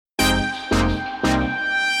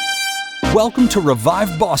Welcome to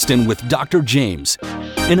Revive Boston with Dr. Jaymz,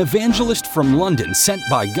 an evangelist from London sent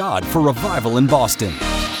by God for revival in Boston.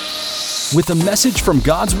 With a message from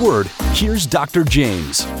God's Word, here's Dr.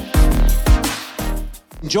 Jaymz.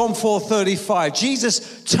 John 4:35,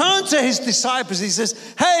 Jesus turned to his disciples. He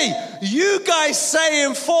says, hey, you guys say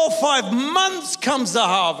in 4 or 5 months comes the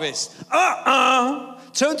harvest.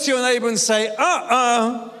 Turn to your neighbor and say,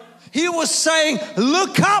 He was saying,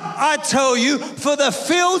 look up, I tell you, for the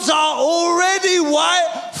fields are already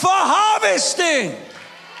white for harvesting.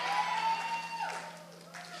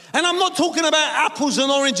 And I'm not talking about apples and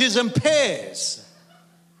oranges and pears.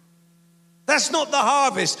 That's not the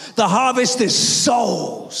harvest. The harvest is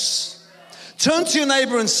souls. Turn to your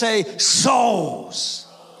neighbor and say, souls.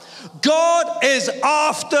 God is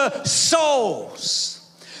after souls.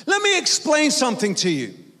 Let me explain something to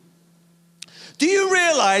you. Do you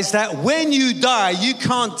realize that when you die, you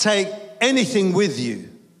can't take anything with you?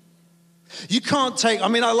 You can't take, I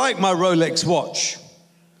like my Rolex watch,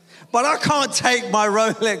 but I can't take my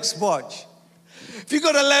Rolex watch. If you've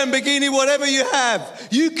got a Lamborghini, whatever you have,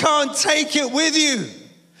 you can't take it with you.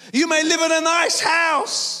 You may live in a nice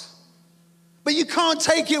house, but you can't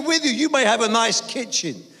take it with you. You may have a nice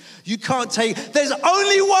kitchen. You can't take, there's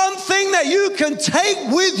only one thing that you can take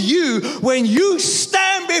with you when you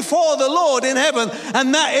stand before the Lord in heaven,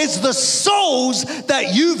 and that is the souls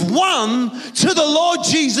that you've won to the Lord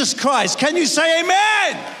Jesus Christ. Can you say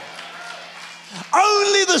amen?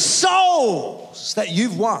 Only the souls that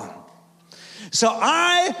you've won. So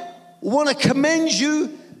I want to commend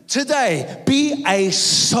you today. Be a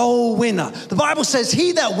soul winner. The Bible says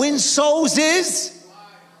he that wins souls is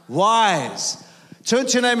wise. Turn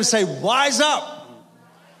to your neighbor and say, wise up.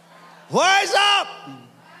 Wise up.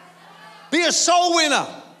 Be a soul winner.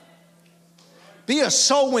 Be a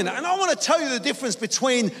soul winner. And I want to tell you the difference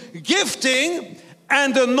between gifting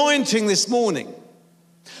and anointing this morning.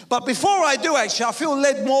 But before I do, actually, I feel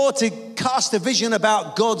led more to cast a vision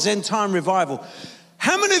about God's end time revival.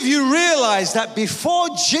 How many of you realize that before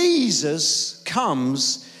Jesus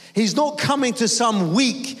comes, he's not coming to some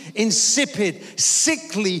weak, insipid,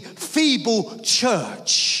 sickly, feeble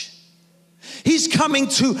church. He's coming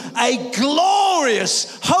to a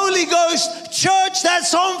glorious Holy Ghost church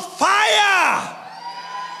that's on fire.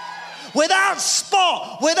 Without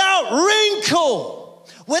spot, without wrinkle,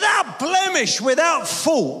 without blemish, without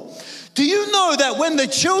fault. Do you know that when the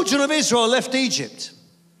children of Israel left Egypt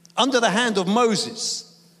under the hand of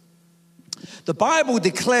Moses, the Bible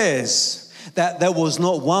declares that there was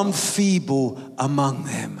not one feeble among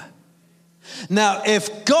them. Now,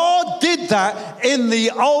 if God did that in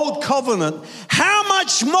the old covenant, how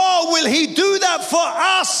much more will he do that for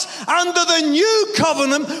us under the new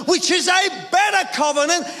covenant, which is a better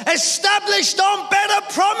covenant established on better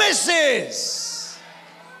promises?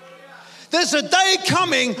 There's a day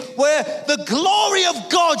coming where the glory of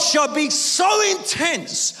God shall be so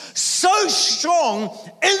intense, so strong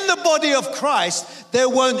in the body of Christ, there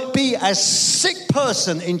won't be a sick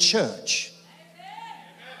person in church.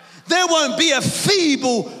 There won't be a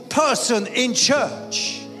feeble person in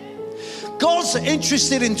church. God's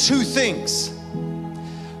interested in two things: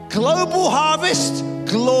 global harvest,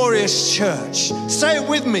 glorious church. Say it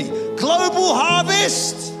with me. Global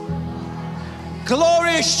harvest,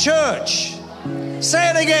 glorious church. Say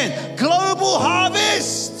it again. Global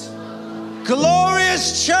harvest,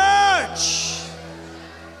 glorious church.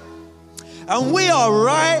 And we are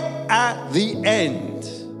right at the end.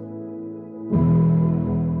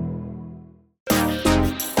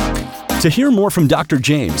 To hear more from Dr.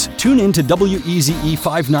 Jaymz, tune in to WEZE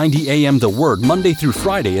 590 AM The Word Monday through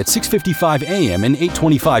Friday at 6:55 AM and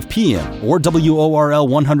 8:25 PM, or WORL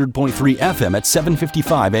 100.3 FM at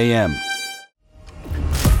 7:55 AM.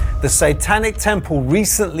 The Satanic Temple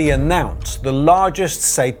recently announced the largest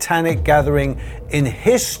satanic gathering in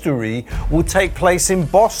history will take place in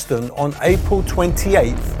Boston on April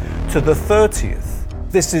 28th to the 30th.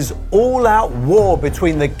 This is all-out war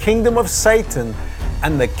between the kingdom of Satan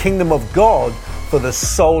and the kingdom of God for the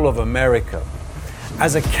soul of America.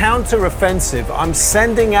 As a counter-offensive, I'm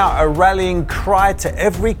sending out a rallying cry to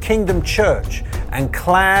every kingdom church and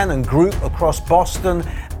clan and group across Boston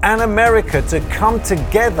and America to come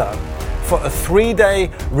together for a 3-day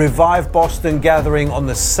Revive Boston gathering on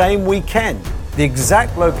the same weekend. The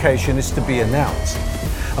exact location is to be announced.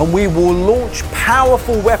 And we will launch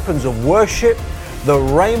powerful weapons of worship, the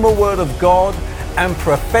Rhema word of God, and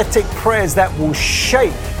prophetic prayers that will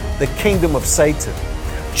shake the kingdom of Satan.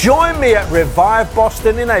 Join me at Revive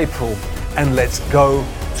Boston in April, and let's go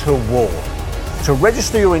to war. To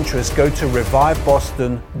register your interest, go to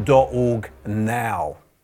reviveboston.org now.